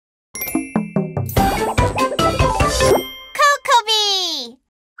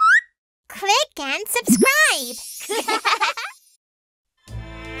and subscribe.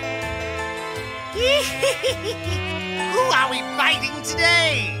 Who are we fighting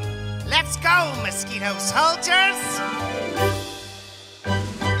today? Let's go, mosquito soldiers!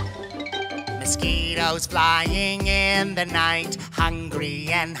 Mosquitoes flying in the night, hungry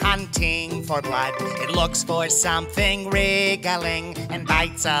and hunting for blood. It looks for something wriggling and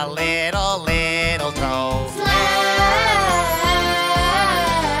bites a little toe.